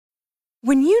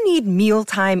When you need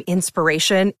mealtime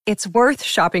inspiration, it's worth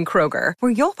shopping Kroger,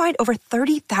 where you'll find over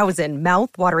 30,000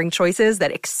 mouth-watering choices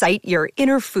that excite your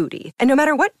inner foodie. And no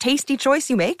matter what tasty choice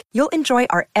you make, you'll enjoy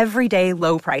our everyday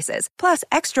low prices, plus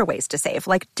extra ways to save,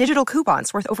 like digital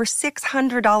coupons worth over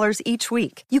 $600 each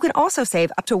week. You can also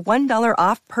save up to $1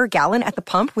 off per gallon at the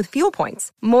pump with fuel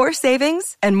points. More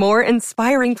savings and more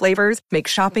inspiring flavors make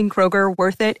shopping Kroger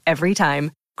worth it every time.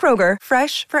 Kroger,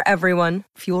 fresh for everyone.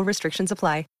 Fuel restrictions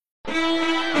apply.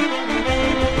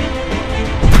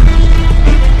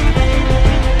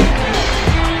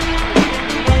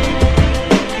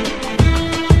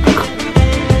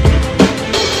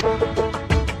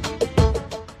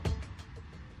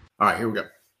 All right, here we go.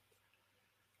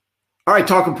 All right,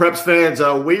 Talking Preps fans,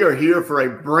 we are here for a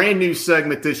brand new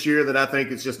segment this year that I think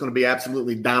is just going to be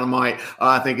absolutely dynamite.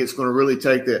 I think it's going to really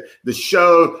take the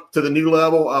show to the new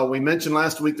level. We mentioned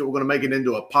last week that we're going to make it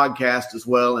into a podcast as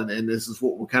well, and this is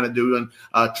what we're kind of doing,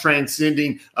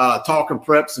 transcending Talking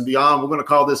Preps and beyond. We're going to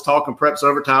call this Talking Preps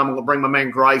Overtime. I'm going to bring my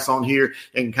man Grice on here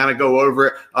and kind of go over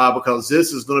it because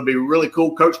this is going to be really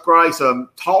cool. Coach Grice,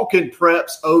 Talking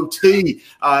Preps OT,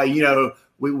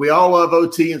 We all love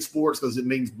OT in sports because it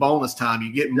means bonus time.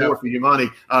 You get more for your money.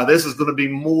 This is going to be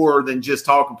more than just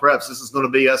talking preps. This is going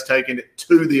to be us taking it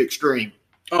to the extreme.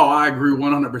 Oh, I agree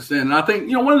 100%. And I think,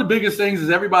 one of the biggest things is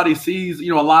everybody sees,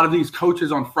 a lot of these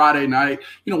coaches on Friday night.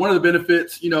 One of the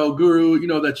benefits, Guru,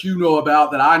 that you know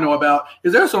about, that I know about,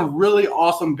 is there's some really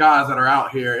awesome guys that are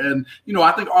out here. And,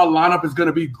 I think our lineup is going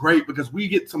to be great because we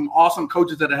get some awesome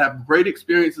coaches that have great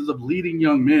experiences of leading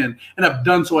young men and have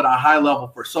done so at a high level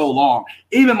for so long.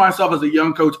 Even myself as a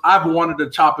young coach, I've wanted to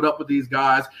chop it up with these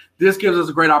guys. This gives us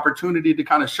a great opportunity to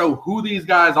kind of show who these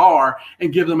guys are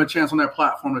and give them a chance on their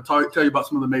platform to tell you about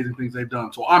some of the amazing things they've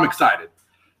done. So I'm excited.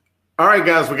 All right,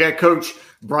 guys, we got Coach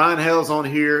Brian Hales on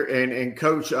here. And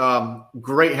Coach,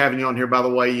 great having you on here, by the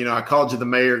way. I called you the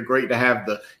mayor. Great to have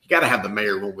you got to have the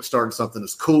mayor when we're starting something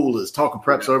as cool as Talking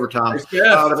Preps Overtime.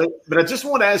 Yes. But I just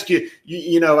want to ask you,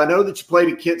 I know that you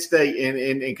played at Kent State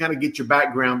and kind of get your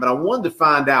background, but I wanted to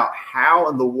find out how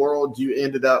in the world you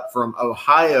ended up from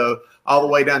Ohio all the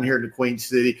way down here to Queen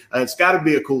City. It's got to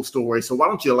be a cool story. So why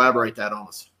don't you elaborate that on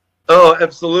us? Oh,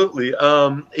 absolutely.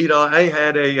 I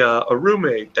had a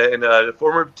roommate and a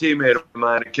former teammate of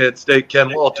mine at Kent State,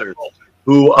 Ken Walters,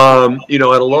 who, had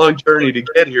a long journey to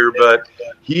get here, but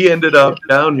he ended up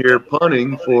down here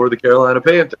punting for the Carolina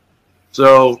Panthers.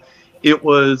 So it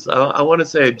was, I want to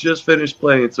say I just finished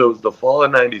playing, so it was the fall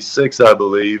of 96, I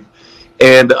believe.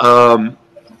 And,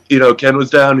 Ken was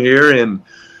down here and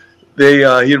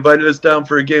he invited us down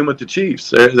for a game with the Chiefs.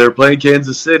 They're playing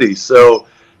Kansas City. So,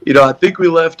 I think we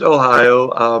left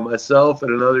Ohio, myself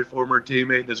and another former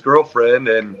teammate and his girlfriend,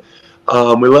 and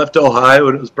we left Ohio,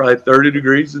 and it was probably 30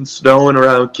 degrees and snowing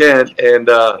around Kent. And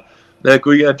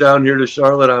we got down here to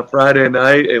Charlotte on Friday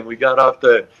night, and we got off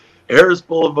the Harris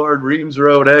Boulevard, Reams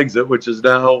Road exit, which is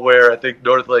now where I think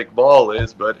North Lake Mall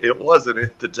is, but it wasn't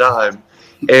at the time.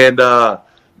 And,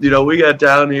 we got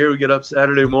down here, we get up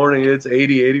Saturday morning, it's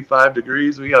 80, 85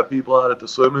 degrees. We got people out at the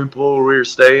swimming pool we were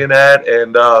staying at,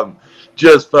 and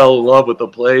just fell in love with the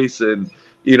place and,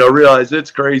 realized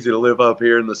it's crazy to live up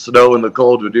here in the snow and the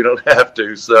cold when you don't have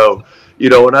to. So,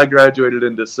 when I graduated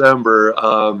in December,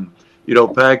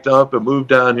 packed up and moved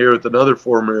down here with another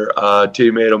former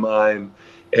teammate of mine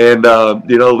and,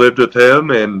 lived with him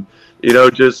and,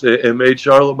 it made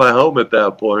Charlotte my home at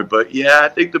that point. But, yeah, I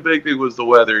think the big thing was the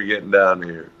weather getting down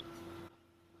here.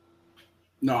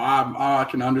 No, I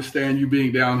can understand you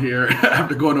being down here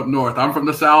after going up north. I'm from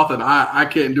the South, and I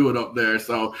can't do it up there.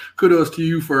 So kudos to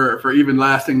you for even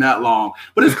lasting that long.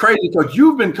 But it's crazy because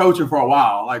you've been coaching for a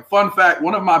while. Like, fun fact,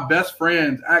 one of my best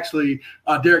friends, actually,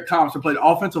 Derek Thompson, played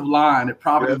offensive line at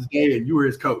Providence Day, and you were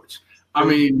his coach. I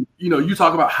mean, you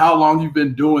talk about how long you've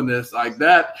been doing this like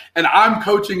that. And I'm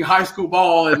coaching high school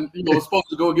ball and, supposed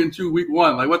to go again week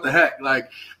 1. Like, what the heck?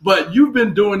 But you've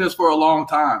been doing this for a long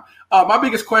time. My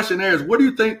biggest question there is, what do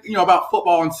you think, about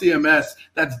football and CMS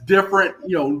that's different,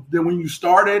 than when you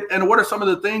started? And what are some of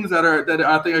the things that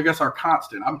I guess are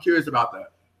constant? I'm curious about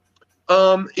that.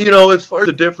 As far as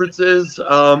the differences,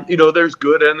 there's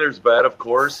good and there's bad, of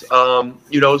course.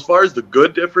 As far as the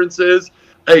good differences,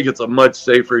 I think it's a much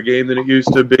safer game than it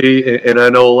used to be. And I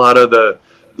know a lot of the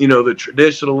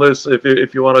traditionalists,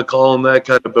 if you want to call them that,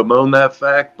 kind of bemoan that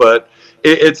fact, but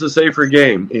it's a safer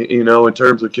game, in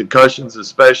terms of concussions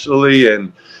especially.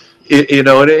 And,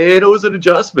 it was an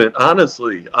adjustment,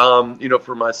 honestly,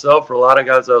 for myself, for a lot of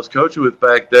guys I was coaching with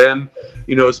back then,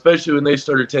 especially when they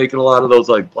started taking a lot of those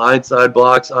like blindside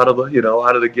blocks out of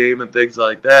the game and things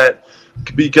like that,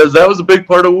 because that was a big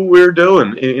part of what we were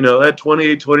doing. That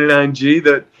 28-29 G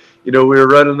that, we were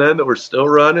running then that we're still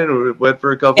running. We went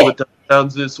for a couple of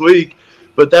touchdowns this week.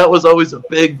 But that was always a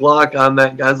big block on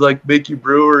that. Guys like Mickey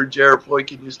Brewer and Jared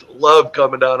Poykin used to love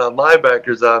coming down on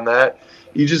linebackers on that.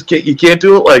 You can't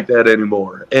do it like that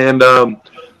anymore. And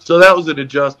so that was an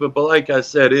adjustment. But like I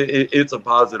said, it's a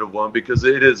positive one because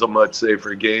it is a much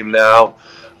safer game now.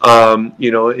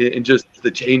 And just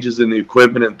the changes in the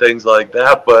equipment and things like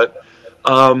that. But,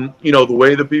 the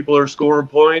way the people are scoring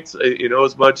points,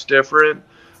 is much different.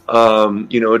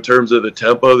 In terms of the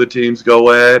tempo the teams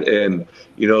go at, and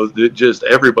just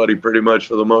everybody pretty much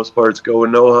for the most part is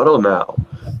going no huddle now.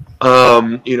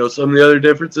 Some of the other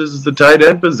differences is the tight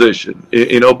end position.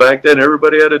 Back then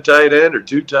everybody had a tight end or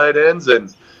two tight ends,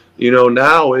 and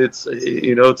now it's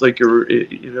it's like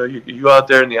you out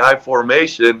there in the I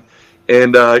formation,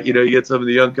 and you get some of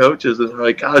the young coaches and they're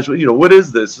like, gosh, what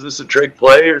is this? Is this a trick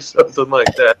play or something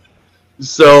like that?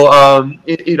 So,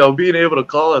 being able to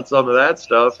call on some of that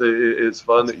stuff is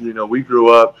fun. That, we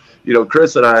grew up,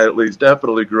 Chris and I at least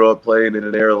definitely grew up playing in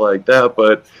an era like that.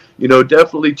 But,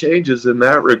 definitely changes in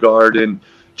that regard and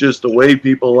just the way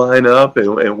people line up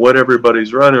and what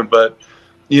everybody's running. But,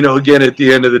 again, at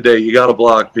the end of the day, you got to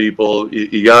block people.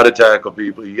 You got to tackle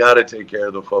people. You got to take care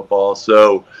of the football.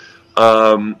 So,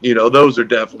 those are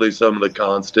definitely some of the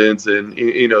constants. And,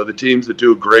 the teams that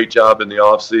do a great job in the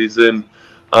offseason,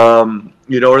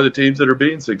 are the teams that are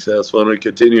being successful and will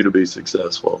continue to be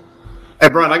successful. Hey,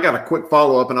 Brian, I got a quick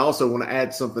follow-up, and I also want to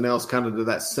add something else kind of to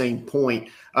that same point.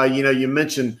 You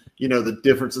mentioned, the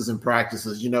differences in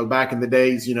practices. Back in the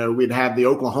days, we'd have the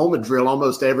Oklahoma drill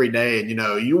almost every day, and,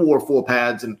 you wore full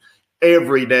pads and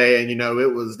every day, and,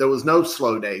 there was no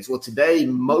slow days. Well, today,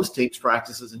 most teams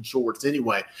practices in shorts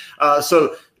anyway. I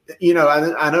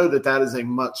know that is a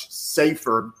much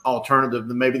safer alternative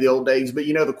than maybe the old days. But,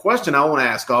 the question I want to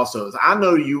ask also is, I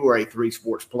know you are a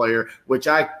 3-sports player, which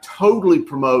I totally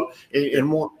promote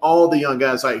and want all the young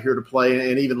guys out here to play,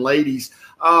 and even ladies.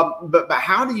 But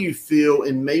how do you feel,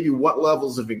 and maybe what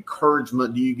levels of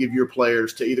encouragement do you give your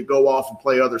players to either go off and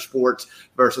play other sports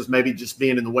versus maybe just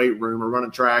being in the weight room or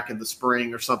running track in the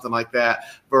spring or something like that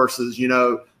versus,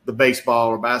 the baseball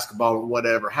or basketball or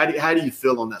whatever? How do you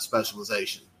feel on that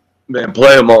specialization? Man,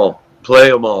 play them all.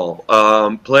 Play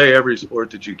every sport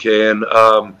that you can.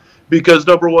 Because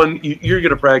number one, you're going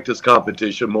to practice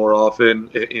competition more often,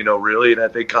 really. And I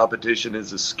think competition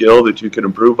is a skill that you can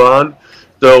improve on.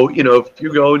 So, if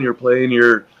you go and you're playing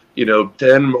your,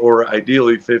 10 or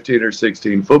ideally 15 or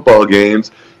 16 football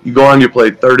games, you go on, you play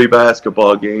 30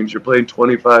 basketball games, you're playing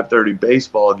 25, 30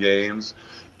 baseball games.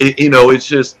 It's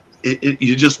just,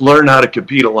 you just learn how to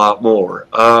compete a lot more.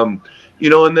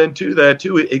 And then to that,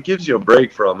 too, it gives you a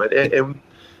break from it. And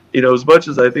as much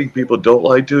as I think people don't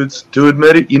like to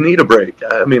admit it, you need a break.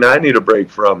 I mean, I need a break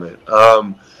from it.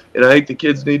 And I think the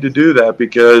kids need to do that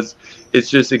because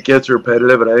it gets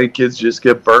repetitive, and I think kids just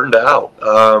get burned out.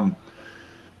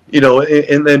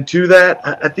 And then to that,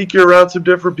 I think you're around some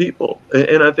different people.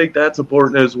 And I think that's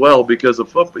important as well because a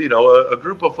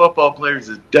group of football players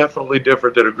is definitely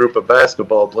different than a group of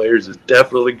basketball players, is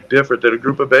definitely different than a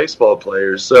group of baseball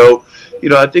players. So,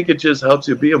 I think it just helps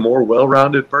you be a more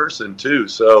well-rounded person too.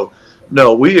 So,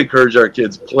 no, we encourage our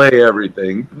kids play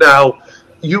everything. Now,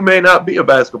 you may not be a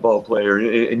basketball player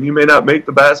and you may not make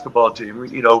the basketball team,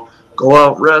 go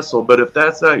out and wrestle. But if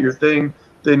that's not your thing,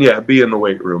 then yeah, be in the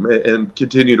weight room and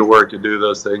continue to work and do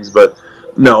those things. But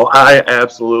no, I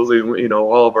absolutely,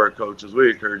 all of our coaches,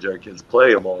 we encourage our kids,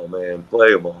 play them all, man,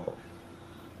 play them all.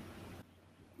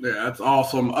 Yeah, that's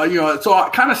awesome. So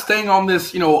kind of staying on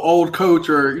this, old coach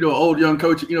or, old young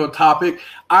coach, topic,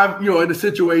 I'm, in a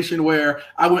situation where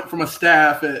I went from a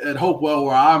staff at Hopewell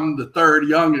where I'm the third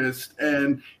youngest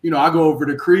and, I go over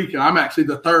to Creek and I'm actually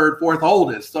the third, fourth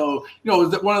oldest. So,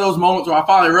 it's one of those moments where I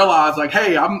finally realized like,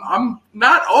 hey, I'm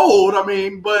not old.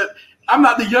 But I'm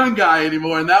not the young guy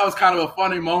anymore. And that was kind of a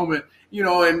funny moment.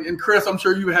 And Chris, I'm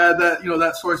sure you had that,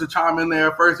 that source of chime in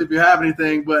there first if you have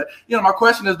anything. But, my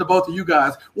question is to both of you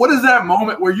guys. What is that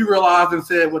moment where you realized and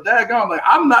said, well, daggone, like,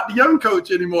 I'm not the young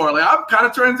coach anymore. Like, I've kind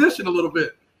of transitioned a little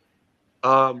bit.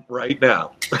 Right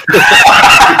now.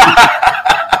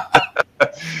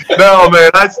 No,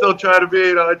 man, I still try to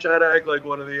be, I try to act like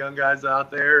one of the young guys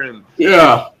out there and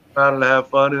try to have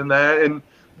fun in that. And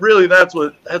really, that's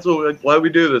why we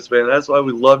do this, man. That's why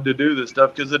we love to do this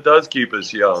stuff because it does keep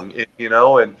us young,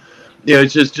 and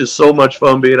it's just so much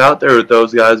fun being out there with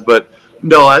those guys. But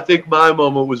no, I think my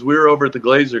moment was we were over at the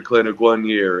Glazer Clinic one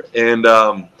year, and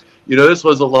this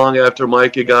was long after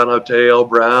Mike had gone up to A.L.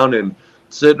 Brown and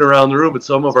sitting around the room with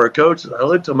some of our coaches. I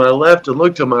looked to my left and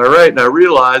looked to my right, and I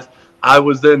realized I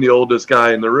was then the oldest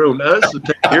guy in the room. Now, this was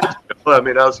 10 years ago. I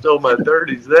was still in my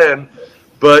 30s then.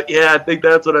 But yeah, I think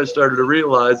that's when I started to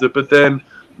realize it. But then,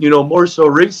 more so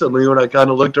recently when I kind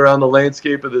of looked around the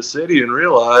landscape of the city and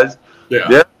realized,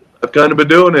 yeah, I've kind of been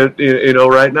doing it,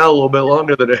 right now a little bit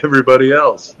longer than everybody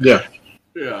else. Yeah.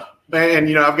 Yeah.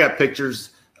 And, I've got pictures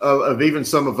of even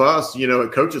some of us,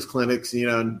 at coaches clinics,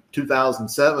 in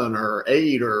 2007 or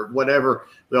 8 or whatever.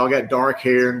 We all got dark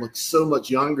hair and look so much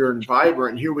younger and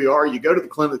vibrant. And here we are. You go to the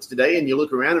clinics today and you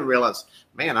look around and realize,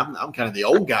 man, I'm kind of the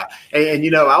old guy.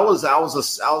 And I was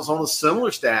on a similar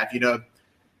staff.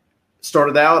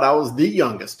 Started out, I was the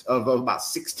youngest of about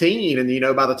 16.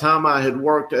 And, by the time I had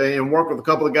worked with a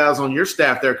couple of guys on your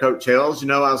staff there, Coach Hales,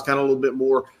 I was kind of a little bit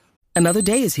more. Another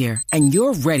day is here, and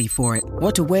you're ready for it.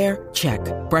 What to wear? Check.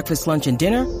 Breakfast, lunch, and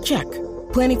dinner? Check.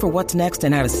 Planning for what's next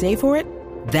and how to save for it?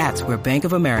 That's where Bank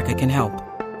of America can help.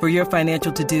 For your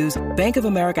financial to-dos, Bank of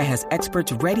America has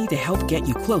experts ready to help get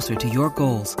you closer to your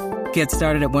goals. Get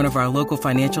started at one of our local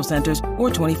financial centers or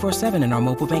 24/7 in our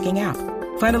mobile banking app.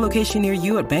 Find a location near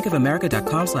you at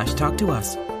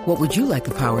bankofamerica.com/talktous. What would you like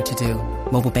the power to do?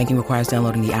 Mobile banking requires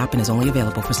downloading the app and is only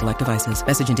available for select devices.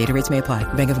 Message and data rates may apply.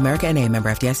 Bank of America N.A., member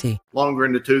FDIC. Longer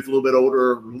in the tooth, a little bit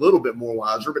older, a little bit more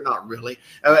wiser, but not really.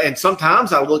 And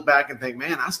sometimes I look back and think,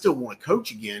 man, I still want to coach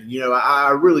again.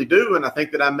 I really do. And I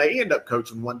think that I may end up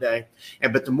coaching one day.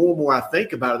 But the more and more I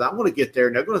think about it, I'm going to get there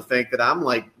and they're going to think that I'm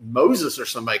like Moses or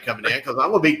somebody coming in because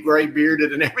I'm going to be gray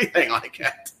bearded and everything like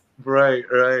that. Right.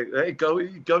 Hey,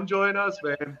 come join us,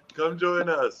 man. Come join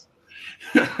us.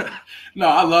 No,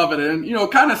 I love it. And,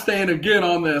 kind of staying again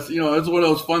on this, it's one of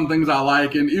those fun things I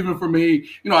like. And even for me,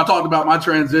 I talked about my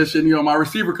transition, my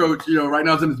receiver coach, right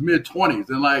now is in his mid-20s.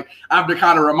 And I have to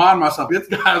kind of remind myself, this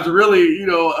guy's really,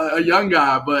 a young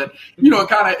guy, but,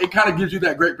 it kind of gives you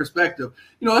that great perspective.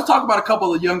 Let's talk about a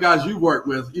couple of young guys you've worked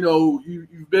with.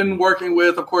 You've been working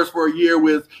with, of course, for a year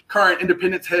with current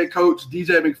Independence head coach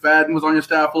DJ McFadden was on your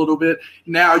staff a little bit.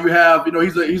 Now you have,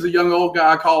 he's a young old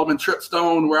guy, I call him Trip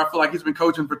Stone, where I feel like he's been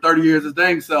coaching for 30 years his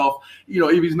dang self.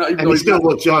 If he's not, even and though he still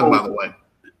looks young, by the way.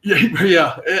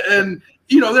 Yeah, and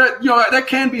that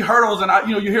can be hurdles, and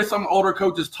you hear some older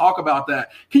coaches talk about that.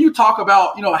 Can you talk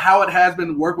about how it has been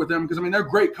to work with them? Because they're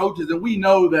great coaches, and we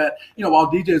know that while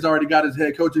DJ's already got his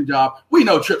head coaching job, we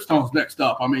know Trip Stone's next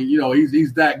up.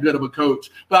 He's that good of a coach.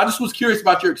 But I just was curious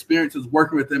about your experiences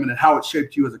working with them and how it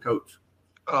shaped you as a coach.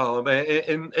 Oh man,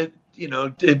 and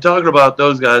in talking about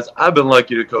those guys, I've been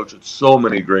lucky to coach with so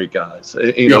many great guys.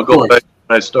 Going back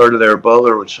when I started there at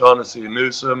Butler with Shaughnessy and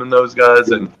Newsome and those guys,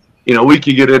 and we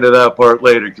could get into that part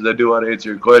later because I do want to answer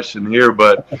your question here.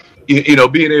 But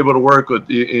being able to work with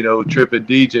Trip and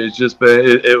DJ has just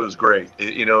been it was great.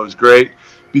 It was great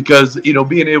because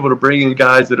being able to bring in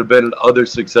guys that have been in other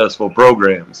successful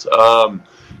programs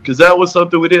because that was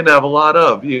something we didn't have a lot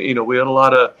of. We had a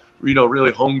lot of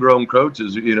really homegrown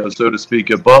coaches, so to speak,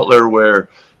 at Butler, where,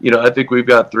 I think we've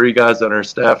got 3 guys on our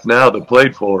staff now that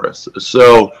played for us.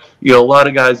 So, a lot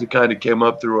of guys that kind of came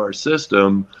up through our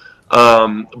system.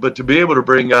 But to be able to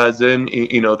bring guys in,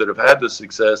 that have had the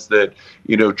success that,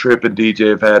 Trip and DJ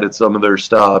have had at some of their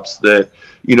stops, that,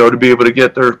 to be able to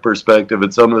get their perspective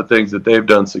and some of the things that they've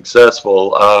done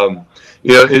successful,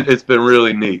 it's been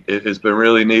really neat. It's been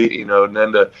really neat, and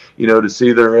then to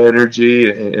see their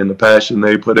energy and the passion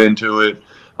they put into it.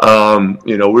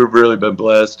 We've really been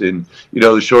blessed in,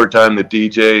 the short time that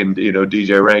DJ and,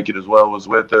 DJ Rankin as well was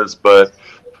with us, but,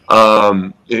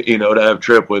 to have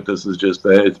Trip with us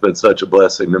it's been such a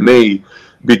blessing to me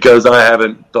because I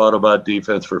haven't thought about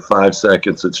defense for 5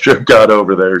 seconds since Trip got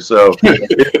over there. So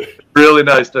it's really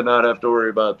nice to not have to worry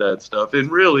about that stuff.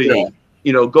 And really,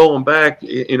 going back,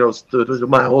 to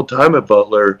my whole time at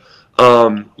Butler,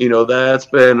 that's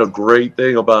been a great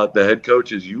thing about the head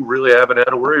coaches. You really haven't had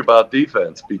to worry about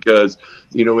defense because,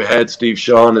 we had Steve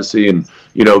Shaughnessy and,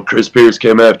 Chris Pierce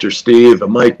came after Steve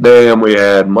and Mike Nam. We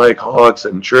had Mike Hawks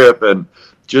and Trip and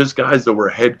just guys that were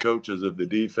head coaches of the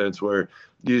defense where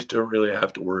you just don't really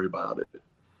have to worry about it.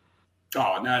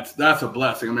 Oh, and that's a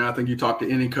blessing. I think you talk to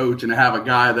any coach and to have a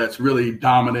guy that's really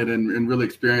dominant and really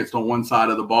experienced on one side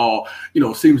of the ball,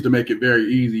 seems to make it very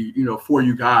easy, for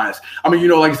you guys. Like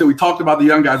I said, we talked about the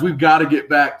young guys. We've got to get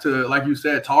back to, like you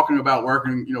said, talking about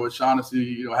working, with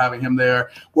Shaughnessy, having him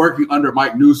there, working under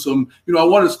Mike Newsome. I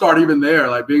want to start even there,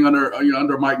 like being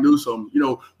under Mike Newsome.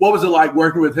 What was it like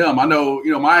working with him? I know,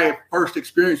 my first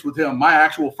experience with him, my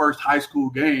actual first high school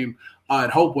game, at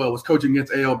Hopewell was coaching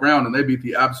against A.L. Brown, and they beat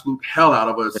the absolute hell out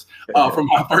of us from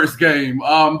my first game.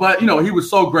 But, he was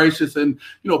so gracious and,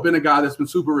 been a guy that's been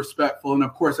super respectful. And,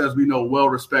 of course, as we know,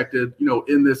 well-respected,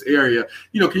 in this area.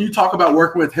 Can you talk about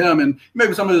working with him and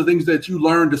maybe some of the things that you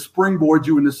learned to springboard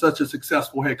you into such a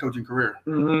successful head coaching career?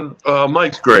 Mm-hmm.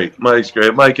 Mike's great. Mike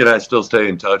and I still stay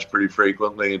in touch pretty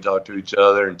frequently and talk to each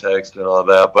other and text and all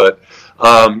that. But,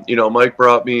 Mike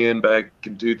brought me in back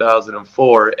in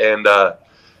 2004 and,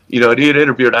 he had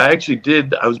interviewed. I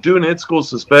was doing in-school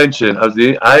suspension. I was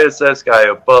the ISS guy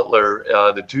at Butler,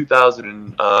 the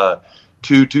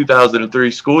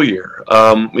 2002-2003 school year.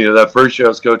 That first year I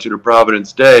was coaching at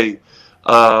Providence Day.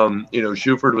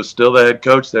 Shuford was still the head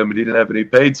coach then, but he didn't have any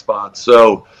paid spots.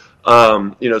 So,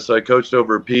 so I coached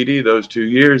over at PD those 2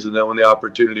 years. And then when the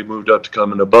opportunity moved up to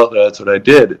come into Butler, that's what I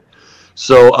did.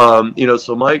 So,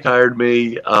 so Mike hired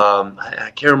me.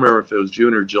 I can't remember if it was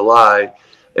June or July.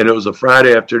 And it was a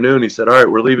Friday afternoon. He said, all right,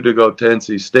 we're leaving to go up to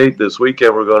NC State this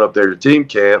weekend. We're going up there to team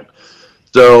camp.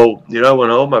 So, I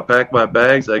went home. I packed my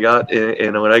bags.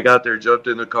 And when I got there, jumped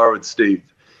in the car with Steve.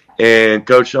 And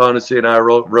Coach Shaughnessy and I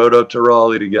rode up to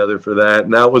Raleigh together for that.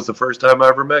 And that was the first time I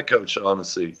ever met Coach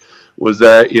Shaughnessy, was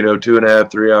that,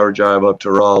 2.5, 3 hour drive up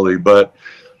to Raleigh. But,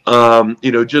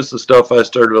 just the stuff I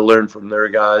started to learn from their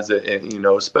guys and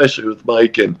especially with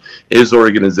Mike and his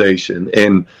organization.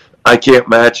 And I can't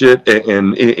match it,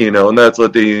 and that's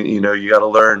what you got to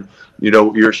learn,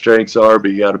 what your strengths are,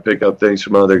 but you got to pick up things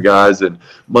from other guys. And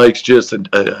Mike's just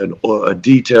a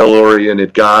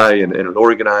detail-oriented guy and an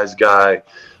organized guy,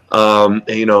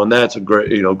 and that's a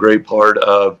great part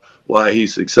of why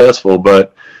he's successful.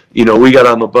 But, we got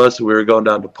on the bus and we were going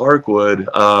down to Parkwood,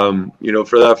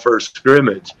 for that first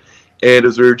scrimmage. And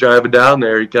as we were driving down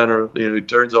there, he kind of, he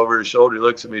turns over his shoulder, he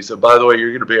looks at me, he said, by the way,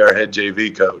 you're going to be our head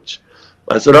JV coach.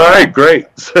 I said, all right, great.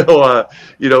 So,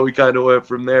 we kind of went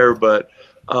from there. But,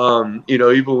 even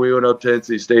when we went up to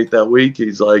NC State that week,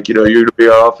 he's like, you're going to be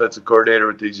our offensive coordinator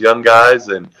with these young guys.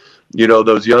 And,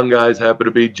 those young guys happen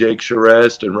to be Jake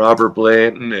Charest and Robert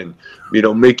Blanton and,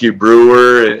 Mickey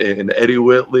Brewer and Eddie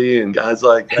Whitley and guys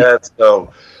like that.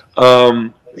 So,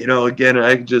 again,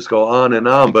 I can just go on and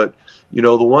on. But,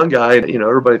 the one guy,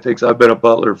 everybody thinks I've been a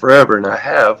Butler forever, and I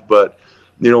have. But,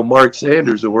 Mark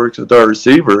Sanders, who works with our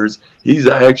receivers, he's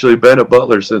actually been at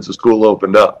Butler since the school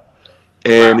opened up.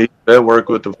 And he's been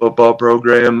working with the football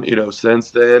program, since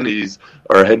then. He's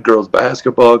our head girls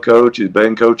basketball coach. He's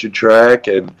been coaching track.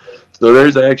 And so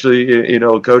there's actually,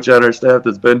 a coach on our staff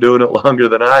that's been doing it longer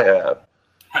than I have.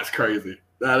 That's crazy.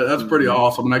 That's pretty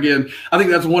awesome. And again, I think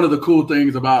that's one of the cool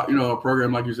things about, a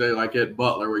program like you say, like at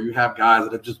Butler, where you have guys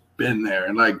that have just been there.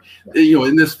 And like,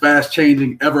 in this fast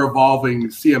changing, ever evolving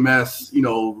CMS,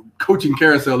 coaching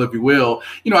carousel, if you will,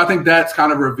 I think that's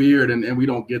kind of revered and we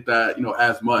don't get that,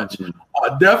 as much.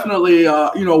 Definitely,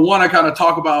 one, I kind of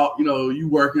talk about, you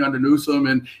working under Newsome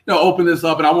and, open this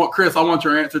up. And I want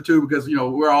your answer too, because,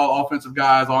 we're all offensive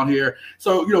guys on here.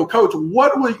 So, Coach,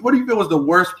 what do you feel was the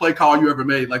worst play call you ever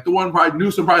made? Like the one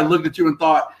Newsome probably looked at you and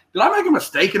thought, did I make a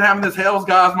mistake in having this Hales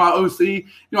guy as my OC?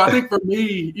 I think for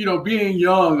me, being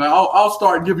young, I'll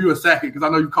start and give you a second because I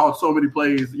know you called so many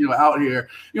plays, out here.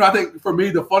 I think for me,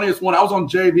 the funniest one, I was on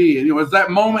JV, and it's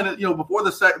that moment, before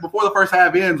the first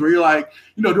half ends, where you're like,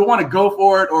 do I want to go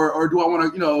for it or do I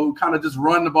want to, kind of just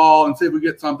run the ball and see if we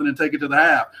get something and take it to the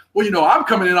half? Well, I'm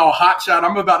coming in all hot shot.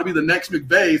 I'm about to be the next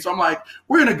McVay, so I'm like,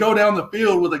 we're going to go down the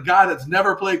field with a guy that's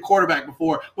never played quarterback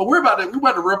before, but we're about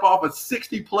to rip off a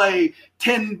 60-play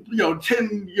 10 or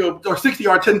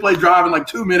 60-yard 10-play drive in like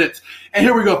 2 minutes. And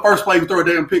here we go. First play, we throw a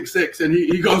damn pick six, and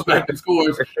he goes back and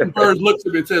scores. And Burrs looks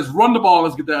at me and says, run the ball.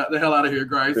 Let's get the hell out of here,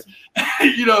 Grice.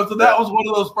 So that was one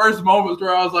of those first moments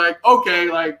where I was like, okay,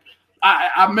 like,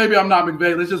 I maybe I'm not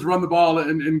McVay. Let's just run the ball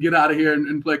and get out of here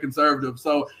and play conservative.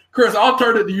 So, Chris, I'll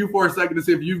turn it to you for a second to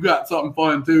see if you've got something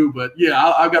fun too. But,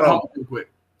 yeah, I've got home real quick.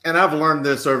 And I've learned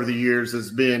this over the years as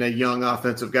being a young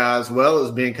offensive guy as well as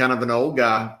being kind of an old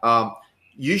guy.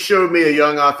 You showed me a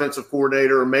young offensive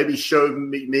coordinator or maybe showed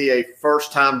me a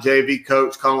first-time JV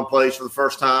coach calling plays for the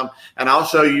first time, and I'll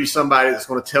show you somebody that's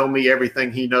going to tell me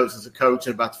everything he knows as a coach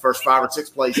about the first 5 or 6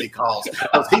 plays he calls.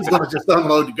 Because he's going to just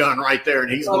unload the gun right there,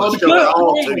 and he's going to show it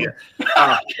all to you.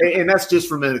 And that's just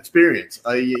from inexperience.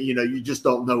 You just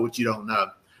don't know what you don't know.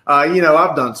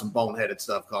 I've done some boneheaded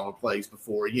stuff calling plays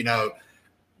before,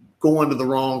 going to the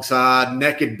wrong side,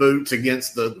 naked boots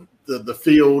against the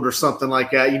field or something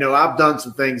like that. I've done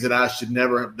some things that I should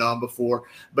never have done before,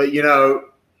 but,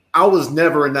 I was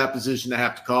never in that position to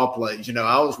have to call plays.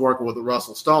 I was working with a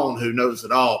Russell Stone who knows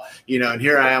it all, and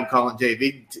here I am calling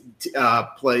JV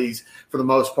plays for the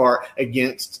most part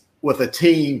against with a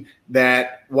team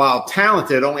that, while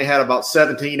talented, only had about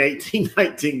 17, 18,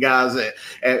 19 guys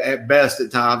at best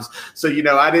at times. So,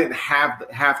 I didn't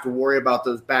have to worry about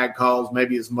those bad calls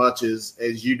maybe as much as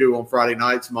you do on Friday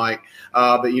nights, Mike.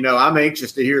 But, I'm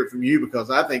anxious to hear it from you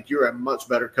because I think you're a much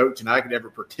better coach than I could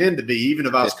ever pretend to be, even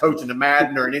if I was coaching a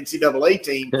Madden or an NCAA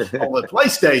team on the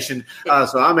PlayStation.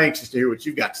 So I'm anxious to hear what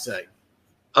you've got to say.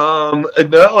 No,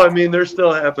 they're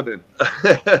still happening.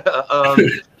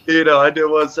 I did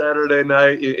one Saturday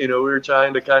night. We were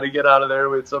trying to kind of get out of there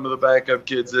with some of the backup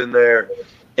kids in there.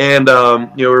 And,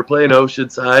 we were playing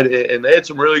Oceanside, and they had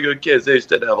some really good kids. They just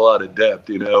didn't have a lot of depth,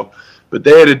 But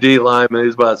they had a D lineman. He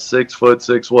was about 6 foot,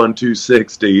 6'1",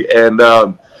 260. And,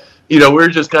 we were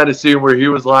just kind of seeing where he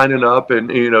was lining up and,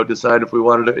 decide if we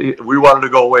wanted to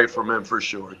go away from him for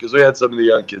sure because we had some of the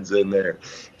young kids in there.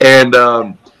 And,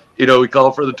 we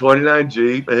called for the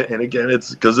 29G, and again, it's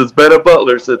because it's Bennett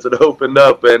Butler since it opened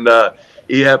up, and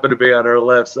he happened to be on our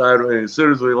left side. And as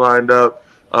soon as we lined up,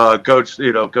 Coach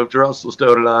Russell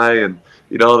Stone and I, and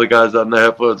all the guys on the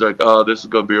headphones, like, oh, this is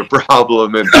going to be a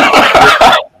problem, and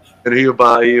he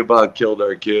about killed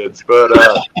our kids. But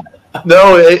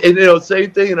no, and same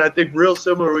thing, and I think real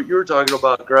similar to what you were talking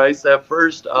about, Grice. That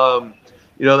first,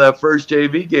 that first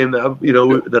JV game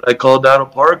that I called down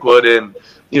at Parkwood, and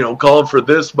called for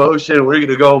this motion. We're going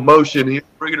to go motion here.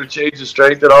 We're going to change the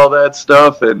strength and all that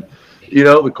stuff. And,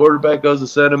 the quarterback goes to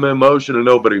send him in motion and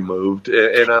nobody moved.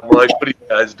 And I'm like, what are you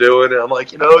guys doing? And I'm like,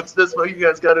 it's this way. You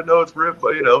guys got to know it's rip,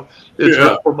 it's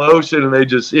ripple motion. And they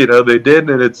just, they didn't.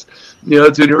 And it's,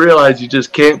 it's when you realize you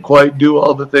just can't quite do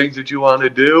all the things that you want to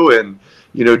do. And,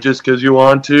 just because you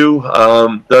want to,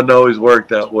 doesn't always work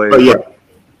that way. Oh, yeah.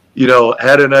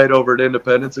 Had a night over at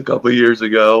Independence a couple of years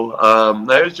ago.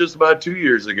 That was just about 2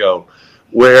 years ago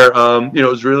where, it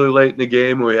was really late in the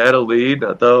game. And we had a lead.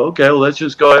 And I thought, okay, well, let's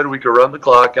just go ahead and we can run the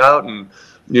clock out. And,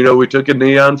 we took a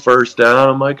knee on first down.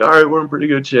 I'm like, all right, we're in pretty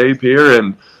good shape here.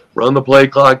 And run the play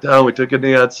clock down. We took a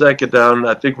knee on second down. And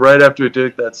I think right after we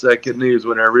took that second knee is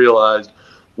when I realized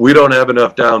we don't have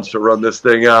enough downs to run this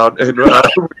thing out. And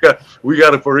we're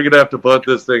going to have to punt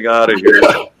this thing out of here.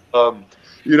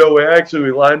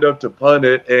 We lined up to punt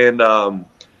it, and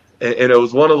it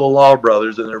was one of the Law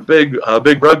brothers, and they're big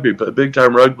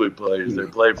time rugby players. They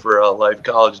play for Life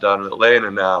College down in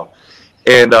Atlanta now,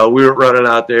 and we were running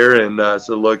out there, and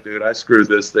said, "Look, dude, I screwed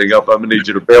this thing up. I'm gonna need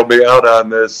you to bail me out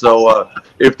on this. So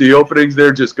if the opening's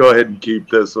there, just go ahead and keep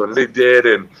this one." And they did,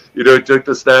 and he took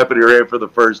the snap and he ran for the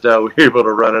first down. We were able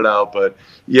to run it out, but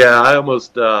yeah, I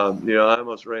almost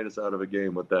ran us out of a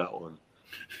game with that one.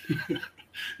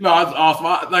 No, that's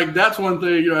awesome. That's one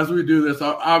thing, as we do this,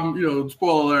 I'm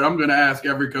spoiler alert, I'm going to ask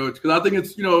every coach because I think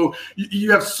it's,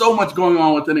 you have so much going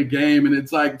on within a game. And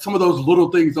it's like some of those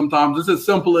little things sometimes it's as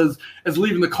simple as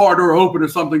leaving the car door open or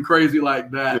something crazy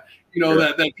like that,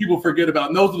 that people forget about.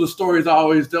 And those are the stories I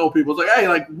always tell people. It's like,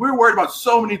 hey, we're worried about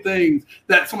so many things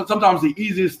that sometimes the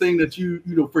easiest thing that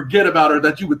you forget about or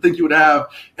that you would think you would have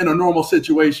in a normal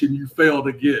situation, you fail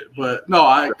to get. But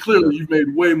no, clearly you've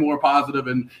made way more positive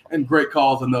and great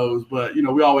calls than those. But,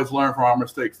 we always learn from our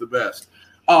mistakes the best.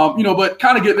 But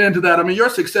kind of getting into that, your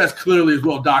success clearly is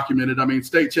well documented.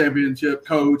 State championship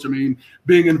coach,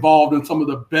 being involved in some of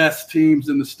the best teams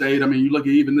in the state. You look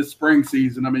at even this spring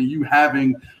season, you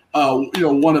having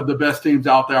one of the best teams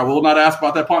out there. I will not ask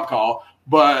about that punt call,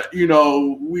 but,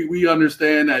 we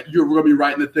understand that you're going to be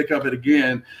right in the thick of it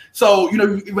again. So,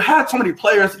 you've had so many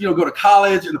players, go to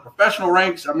college in the professional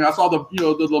ranks. I saw the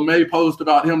LeMay post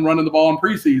about him running the ball in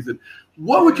preseason.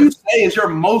 What would you say is your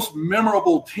most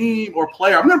memorable team or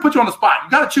player? I'm going to put you on the spot. You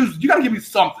got to choose. You got to give me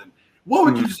something. What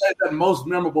would you say is that most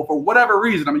memorable for whatever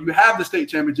reason? You have the state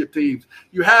championship teams.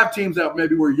 You have teams that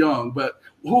maybe were young, but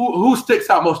who sticks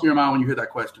out most in your mind when you hear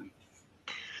that question?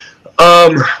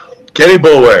 Kenny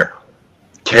Boulware.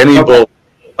 Bull.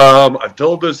 I've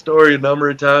told this story a number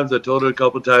of times. I told it a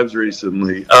couple of times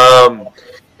recently.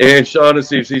 And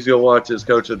Shaughnessy, if he's going to watch this,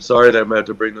 Coach, I'm sorry that I'm going to have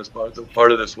to bring this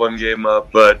part of this one game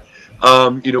up, but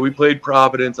we played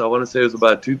Providence. I want to say it was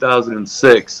about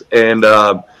 2006, and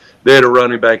they had a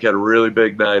running back had a really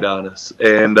big night on us.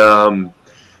 And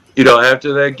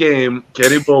after that game,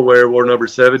 Kenny Boulware wore number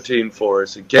 17 for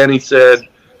us, and Kenny said,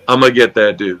 "I'm gonna get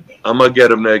that dude. I'm gonna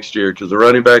get him next year," because the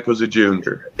running back was a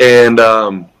junior. And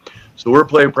so we're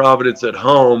playing Providence at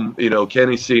home,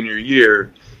 Kenny's senior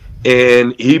year,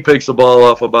 and he picks the ball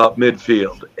off about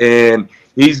midfield, and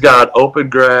he's got open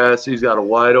grass. He's got a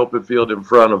wide open field in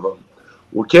front of him.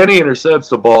 Well, Kenny intercepts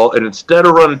the ball, and instead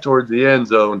of running towards the end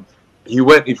zone, he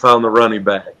went and he found the running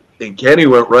back. And Kenny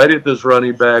went right at this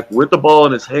running back with the ball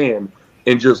in his hand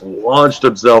and just launched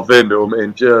himself into him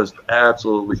and just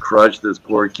absolutely crushed this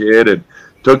poor kid. And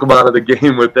took him out of the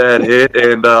game with that hit.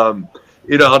 And,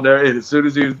 as soon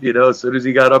as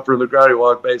he got up from the ground, he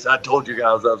walked back. I told you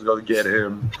guys I was going to get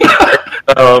him.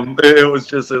 It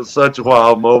was such a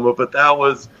wild moment. But that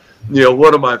was,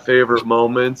 one of my favorite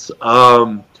moments.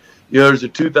 There's a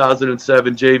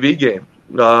 2007 JV game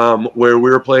where we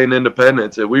were playing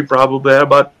Independence, and we probably had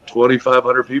about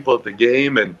 2,500 people at the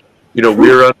game. And, we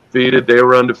were undefeated. They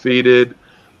were undefeated.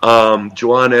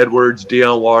 Juwan Edwards,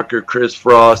 Deion Walker, Chris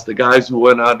Frost, the guys who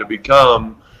went on to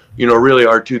become, really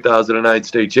our 2009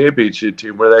 state championship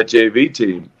team, were that JV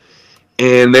team.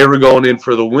 And they were going in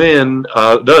for the win.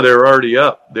 No, they were already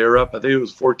up. They were up, I think it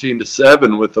was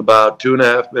 14-7 with about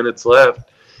 2.5 minutes left.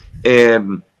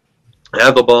 And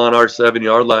had the ball on our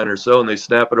 7-yard line or so, and they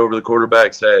snap it over the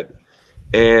quarterback's head.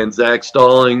 And Zach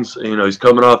Stallings, he's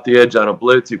coming off the edge on a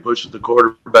blitz. He pushes the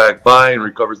quarterback by and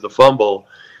recovers the fumble.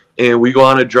 And we go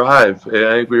on a drive. And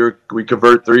I think we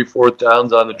convert 3 4th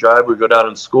downs on the drive. We go down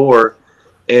and score.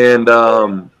 And,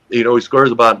 he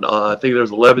scores about, I think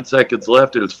there's 11 seconds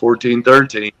left. It was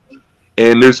 14-13.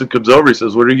 And Newsom comes over. He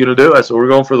says, "What are you going to do?" I said, "We're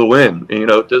going for the win."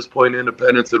 And, at this point,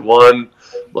 Independence had won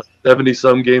like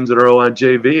 70-some games in a row on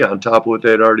JV on top of what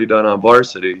they had already done on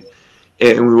varsity.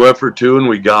 And we went for 2 and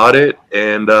we got it.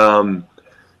 And,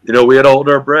 we had to hold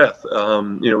our breath.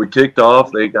 We kicked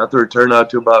off. They got the return out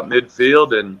to about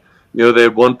midfield. And, they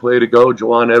had 1 play to go.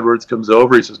 Juwan Edwards comes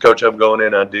over. He says, "Coach, I'm going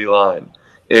in on D-line."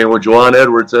 And when Juwan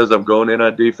Edwards says, "I'm going in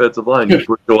on defensive line," you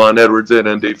put Juwan Edwards in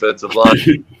on defensive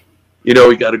line.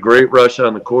 He got a great rush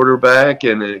on the quarterback,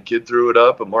 and the kid threw it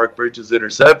up, and Mark Bridges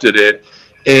intercepted it.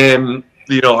 And,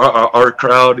 our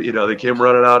crowd, they came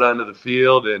running out onto the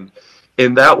field, and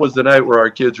that was the night where our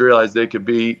kids realized they could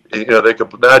beat, they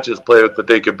could not just play with, but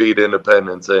they could beat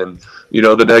Independence. And,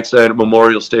 the next night at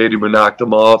Memorial Stadium, we knocked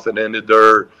them off and ended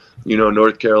their,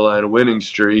 North Carolina winning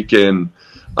streak. And,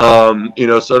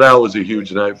 so that was a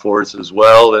huge night for us as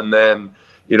well. And then,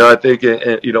 I think,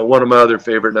 one of my other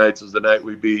favorite nights was the night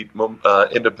we beat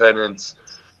Independence.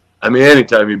 I mean,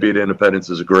 anytime you beat Independence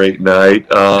is a great night.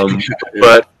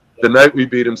 But the night we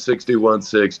beat them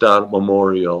 61-6 down at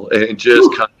Memorial, and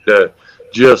just kind of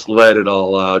just let it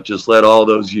all out, just let all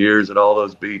those years and all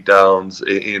those beat downs,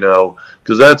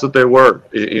 because that's what they were.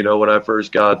 When I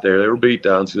first got there, they were beat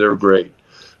downs, they were great.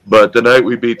 But the night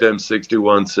we beat them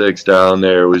 61-6 down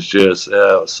there was just it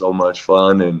was so much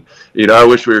fun. And, I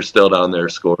wish we were still down there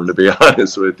scoring, to be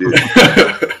honest with you.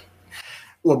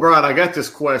 Well, Brian, I got this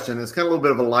question. It's kind of a little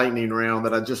bit of a lightning round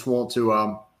that I just want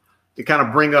to kind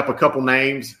of bring up a couple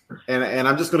names. And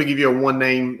I'm just going to give you a one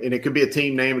name, and it could be a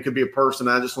team name. It could be a person.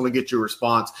 I just want to get your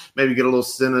response, maybe get a little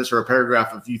sentence or a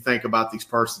paragraph if you think about these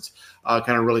persons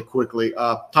kind of really quickly.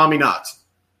 Tommy Knotts.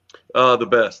 The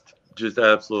best. Just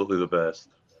absolutely the best.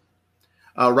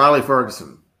 Riley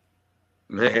Ferguson.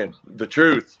 Man, the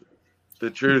truth.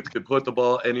 The truth. Could put the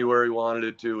ball anywhere he wanted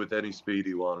it to with any speed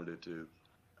he wanted it to.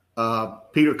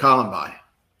 Peter Columbi.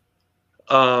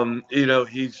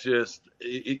 He's just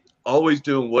always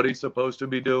doing what he's supposed to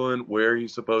be doing, where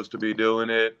he's supposed to be doing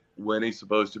it, when he's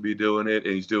supposed to be doing it,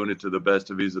 and he's doing it to the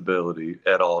best of his ability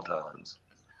at all times.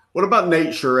 What about Nate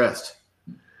Charest?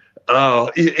 Oh,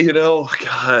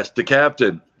 gosh, the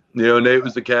captain. Nate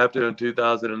was the captain of the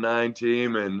 2009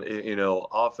 team, and,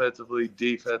 offensively,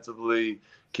 defensively,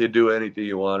 could do anything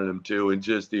you wanted him to, and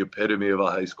just the epitome of a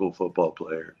high school football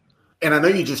player. And I know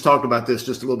you just talked about this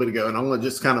just a little bit ago, and I'm going to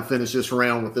just kind of finish this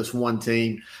round with this one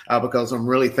team because I'm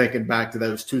really thinking back to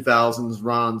those 2000s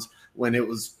runs when it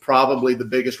was probably the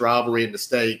biggest rivalry in the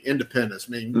state, Independence.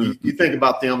 I mean, you think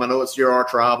about them. I know it's your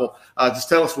arch rival. Just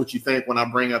tell us what you think when I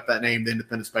bring up that name, the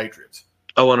Independence Patriots.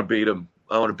 I want to beat them.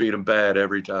 I want to beat them bad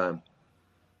every time.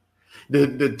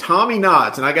 The Tommy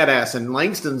Knotts, and I got to ask, and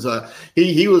Langston's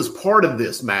he was part of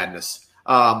this madness.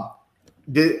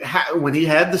 When he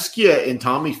had the skit and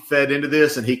Tommy fed into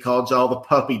this and he called y'all the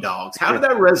puppy dogs, how did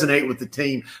that resonate with the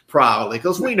team privately?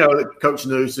 Because we know that Coach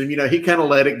Newsom, he kind of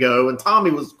let it go, and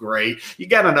Tommy was great. You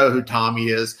got to know who Tommy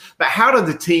is. But how did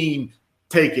the team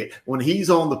take it when he's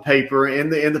on the paper, in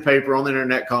the paper, on the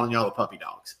internet, calling y'all the puppy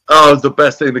dogs? Oh, it was the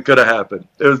best thing that could have happened.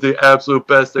 It was the absolute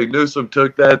best thing. Newsom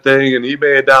took that thing, and he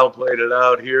may have downplayed it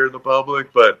out here in the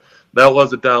public, but that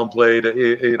wasn't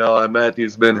downplayed, on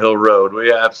Matthews Min Hill Road.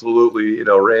 We absolutely,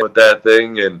 ran with that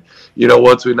thing. And,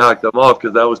 once we knocked them off,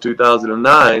 because that was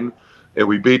 2009, and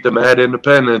we beat them at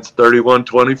Independence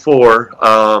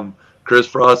 31-24. Chris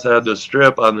Frost had the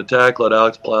strip on the tackle that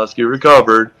Alex Pulaski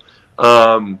recovered.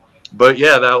 But,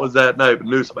 yeah, that was that night. But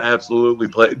Newsom absolutely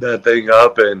played that thing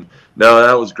up. And, no,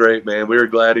 that was great, man. We were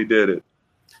glad he did it.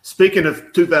 Speaking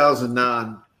of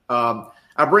 2009,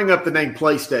 I bring up the name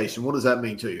PlayStation. What does that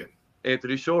mean to you?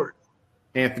 Anthony Short.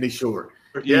 Anthony Short.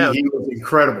 Yeah, he was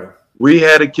incredible. We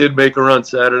had a kid make a run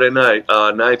Saturday night,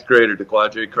 ninth grader,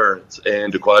 DeQuadre Currents,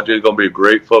 and DeQuadre is going to be a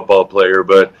great football player.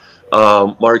 But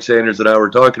Mark Sanders and I were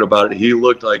talking about it. He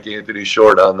looked like Anthony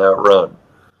Short on that run.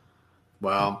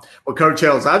 Wow. Well, Coach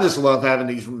Hales, I just love having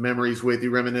these memories with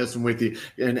you, reminiscing with you.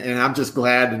 And I'm just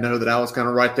glad to know that I was kind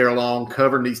of right there along,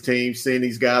 covering these teams, seeing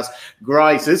these guys.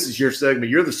 Grice, this is your segment.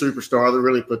 You're the superstar that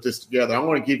really put this together. I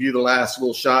want to give you the last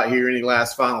little shot here. Any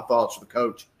last final thoughts for the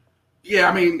coach? Yeah,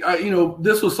 I mean,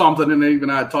 this was something, and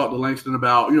even I talked to Langston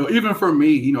about, even for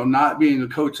me, not being a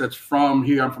coach that's from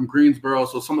here, I'm from Greensboro,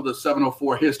 so some of the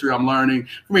 704 history I'm learning,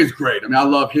 for me, it's great. I mean, I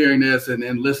love hearing this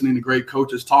and listening to great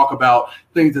coaches talk about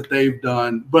things that they've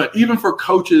done. But even for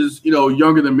coaches,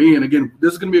 younger than me, and again,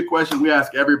 this is going to be a question we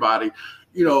ask everybody,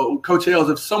 Coach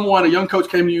Hales, if a young coach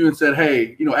came to you and said,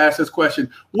 hey, ask this question,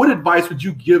 what advice would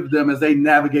you give them as they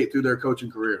navigate through their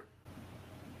coaching career?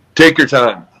 Take your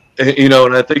time. And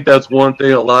I think that's one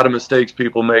thing, a lot of mistakes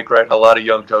people make right now, a lot of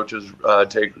young coaches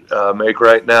make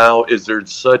right now is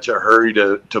there's such a hurry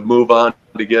to move on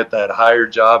to get that higher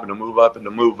job and to move up and to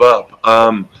move up.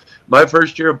 My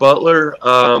first year at Butler,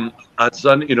 on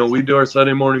Sunday, we do our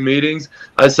Sunday morning meetings.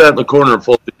 I sat in the corner and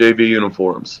folded JV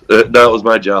uniforms. That was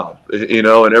my job,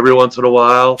 and every once in a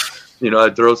while,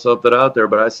 I'd throw something out there,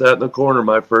 but I sat in the corner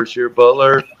my first year at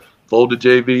Butler, folded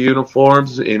JV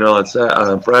uniforms,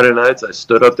 on Friday nights, I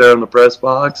stood up there in the press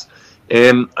box,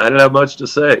 and I didn't have much to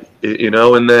say,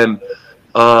 and then,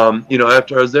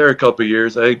 after I was there a couple of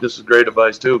years, I think this is great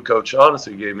advice too, Coach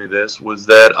Shaughnessy gave me this, was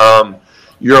that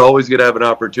you're always going to have an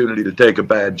opportunity to take a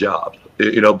bad job.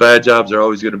 Bad jobs are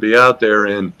always going to be out there,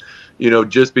 and,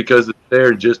 just because it's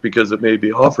there, just because it may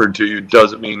be offered to you,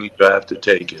 doesn't mean you have to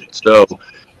take it. So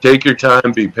take your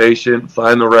time, be patient,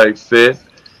 find the right fit.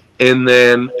 And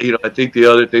then, I think the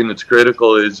other thing that's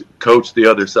critical is coach the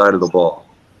other side of the ball.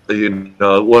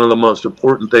 One of the most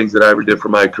important things that I ever did for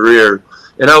my career,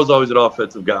 and I was always an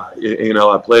offensive guy.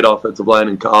 I played offensive line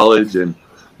in college, and,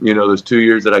 those 2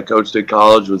 years that I coached at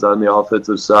college was on the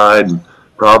offensive side. And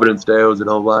Providence Day, I was an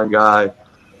O-line guy.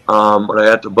 When I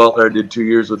got to Butler, I did 2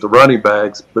 years with the running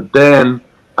backs. But then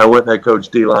I went and I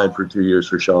coached D-line for 2 years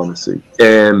for Shaughnessy.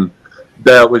 And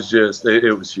that was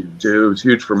it was huge. It was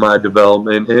huge for my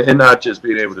development, and not just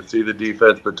being able to see the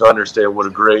defense, but to understand what a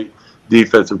great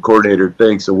defensive coordinator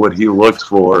thinks and what he looks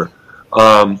for.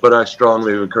 But I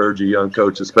strongly encourage a young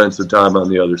coach to spend some time on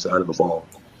the other side of the ball.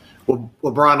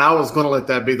 Well, Brian, I was going to let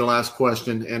that be the last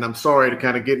question, and I'm sorry to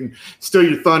kind of steal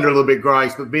your thunder a little bit,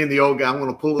 Grice, but being the old guy, I'm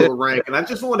going to pull a little rank. And I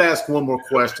just wanted to ask one more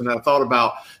question. I thought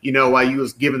about, while you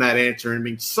was giving that answer,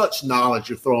 such knowledge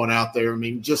you're throwing out there.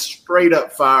 Just straight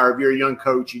up fire. If you're a young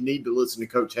coach, you need to listen to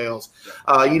Coach Hales.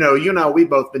 You and I, we've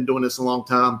both been doing this a long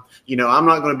time. I'm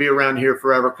not going to be around here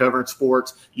forever covering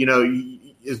sports.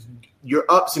 Your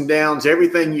ups and downs,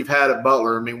 everything you've had at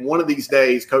Butler. One of these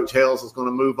days, Coach Hales is going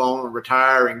to move on and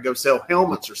retire and go sell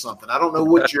helmets or something. I don't know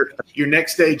what your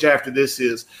next stage after this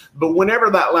is. But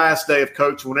whenever that last day of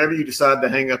coaching, whenever you decide to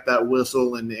hang up that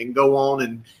whistle and go on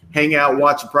and hang out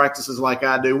watching practices like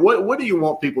I do, what do you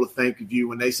want people to think of you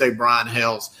when they say Brian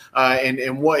Hales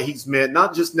and what he's meant,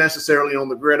 not just necessarily on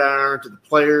the gridiron to the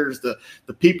players, the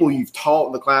people you've taught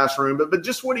in the classroom, but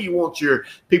just what do you want your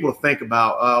people to think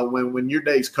about when your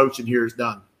day's coaching here is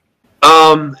done?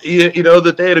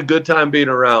 That they had a good time being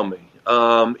around me.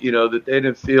 That they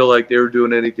didn't feel like they were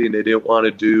doing anything they didn't want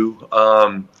to do.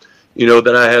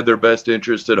 That I had their best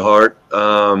interest at heart.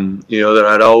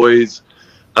 That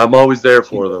I'm always there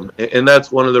for them. And that's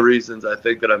one of the reasons I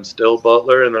think that I'm still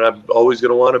Butler and that I'm always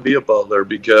going to want to be a Butler,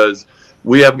 because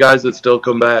we have guys that still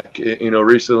come back.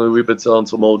 Recently we've been selling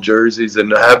some old jerseys, and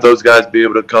to have those guys be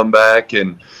able to come back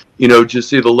and, just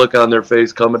see the look on their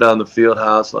face coming down the field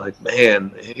house, like,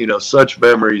 man, such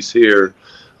memories here.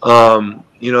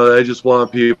 I just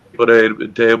want people to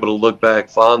be able to look back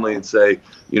fondly and say,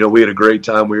 we had a great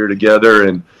time. We were together,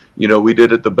 and, we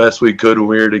did it the best we could when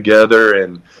we were together,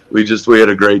 and we had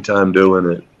a great time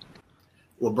doing it.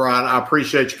 Well, Brian, I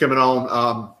appreciate you coming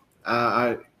on.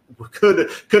 I couldn't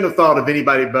have thought of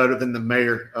anybody better than the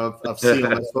mayor of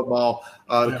CLS football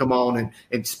to come on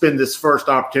and spend this first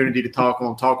opportunity to talk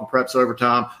on Talking Preps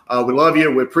Overtime. We love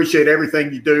you. We appreciate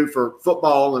everything you do for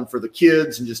football and for the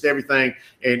kids and just everything.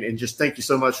 And just thank you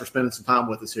so much for spending some time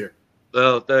with us here.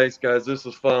 Oh, thanks, guys. This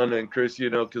was fun. And Chris,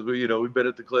 because we've been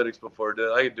at the clinics before.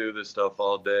 I could do this stuff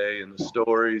all day, and the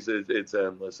stories, it's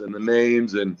endless. And the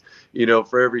names, and,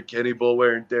 for every Kenny Bull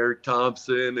wearing Derek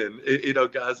Thompson and,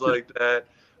 guys like that.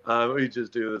 We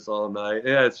just do this all night.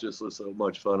 Yeah, it's just what's so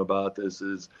much fun about this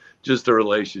is just the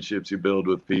relationships you build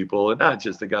with people, and not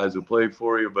just the guys who play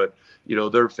for you, but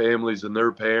their families and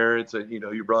their parents. And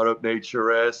you brought up Nate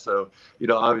Charest, so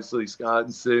obviously Scott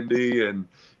and Cindy, and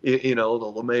the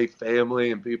LeMay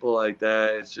family and people like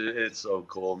that. It's so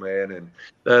cool, man, and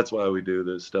that's why we do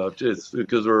this stuff, just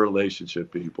because we're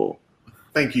relationship people.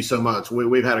 Thank you so much.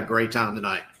 We've had a great time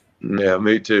tonight. Yeah,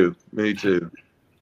 me too. Me too.